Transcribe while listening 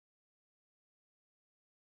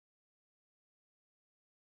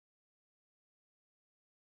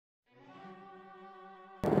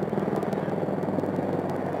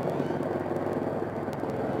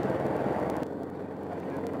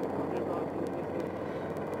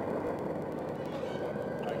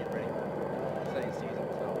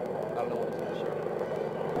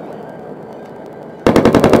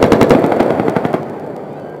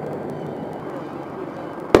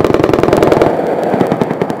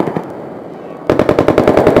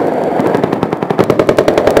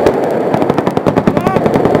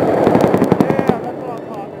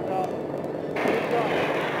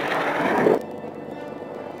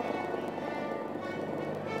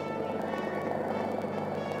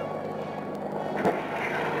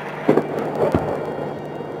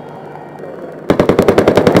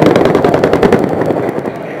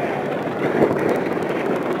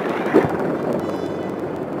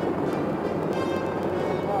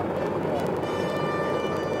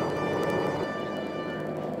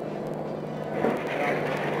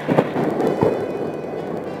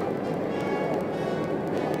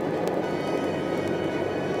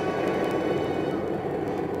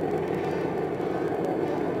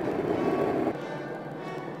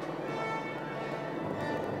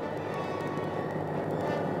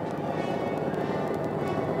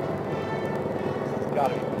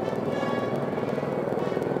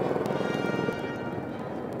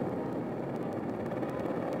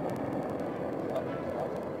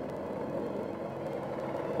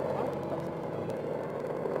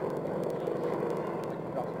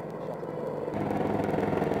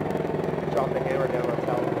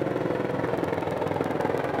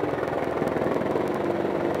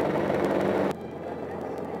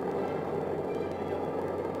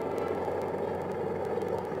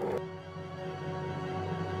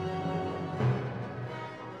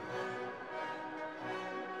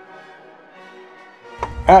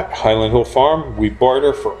At Highland Hill Farm, we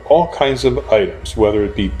barter for all kinds of items, whether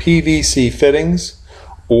it be PVC fittings,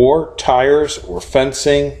 or tires, or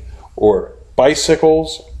fencing, or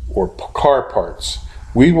bicycles, or car parts.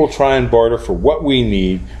 We will try and barter for what we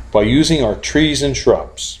need by using our trees and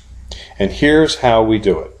shrubs. And here's how we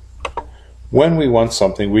do it. When we want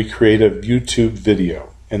something, we create a YouTube video,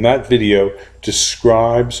 and that video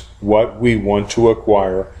describes what we want to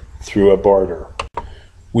acquire through a barter.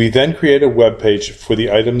 We then create a web page for the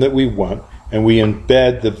item that we want, and we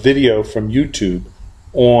embed the video from YouTube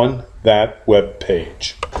on that web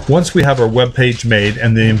page. Once we have our web page made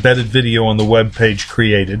and the embedded video on the web page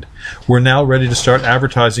created, we're now ready to start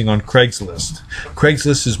advertising on Craigslist.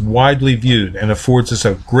 Craigslist is widely viewed and affords us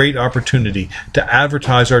a great opportunity to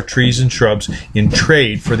advertise our trees and shrubs in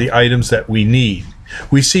trade for the items that we need.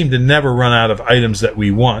 We seem to never run out of items that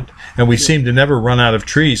we want, and we seem to never run out of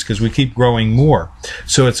trees because we keep growing more.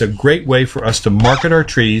 So it's a great way for us to market our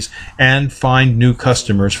trees and find new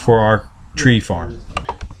customers for our tree farm.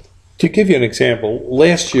 To give you an example,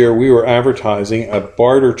 last year we were advertising a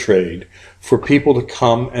barter trade for people to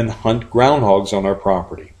come and hunt groundhogs on our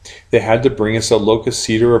property. They had to bring us a locust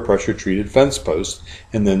cedar or pressure treated fence post,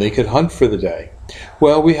 and then they could hunt for the day.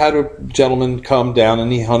 Well, we had a gentleman come down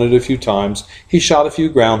and he hunted a few times. He shot a few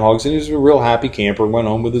groundhogs and he was a real happy camper, went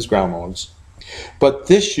home with his groundhogs. But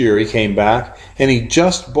this year he came back and he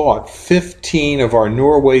just bought 15 of our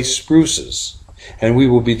Norway spruces, and we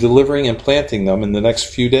will be delivering and planting them in the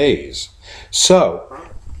next few days. So,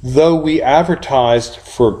 though we advertised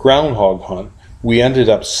for a groundhog hunt, we ended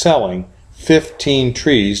up selling 15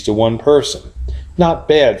 trees to one person. Not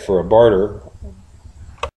bad for a barter.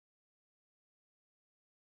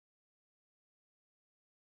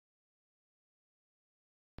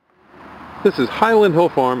 This is Highland Hill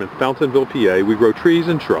Farm in Fountainville, PA. We grow trees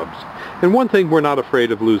and shrubs. And one thing we're not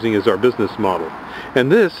afraid of losing is our business model.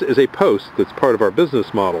 And this is a post that's part of our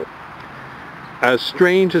business model. As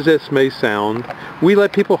strange as this may sound, we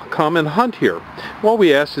let people come and hunt here. All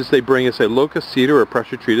we ask is they bring us a locust cedar or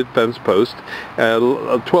pressure-treated fence post, a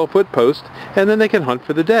 12-foot post, and then they can hunt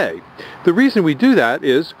for the day. The reason we do that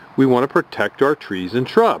is we want to protect our trees and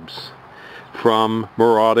shrubs from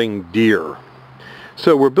marauding deer.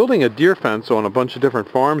 So we're building a deer fence on a bunch of different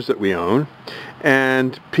farms that we own,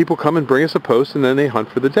 and people come and bring us a post and then they hunt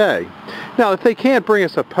for the day. Now if they can't bring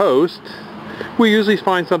us a post, we usually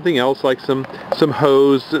find something else like some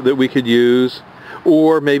hose that we could use,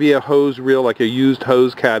 or maybe a hose reel, like a used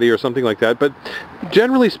hose caddy or something like that. But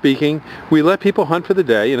generally speaking, we let people hunt for the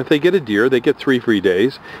day, and if they get a deer, they get 3 free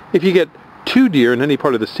days. If you get 2 deer in any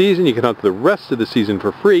part of the season, you can hunt the rest of the season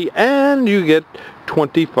for free, and you get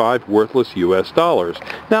 25 worthless US dollars.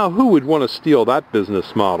 Now, who would want to steal that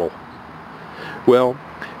business model? Well,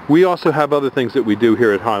 we also have other things that we do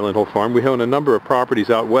here at Highland Hill Farm. We own a number of properties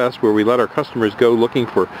out west where we let our customers go looking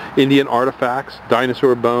for Indian artifacts,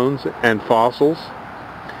 dinosaur bones, and fossils.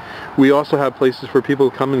 We also have places for people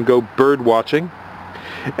to come and go bird watching.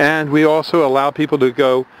 And we also allow people to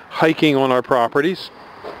go hiking on our properties.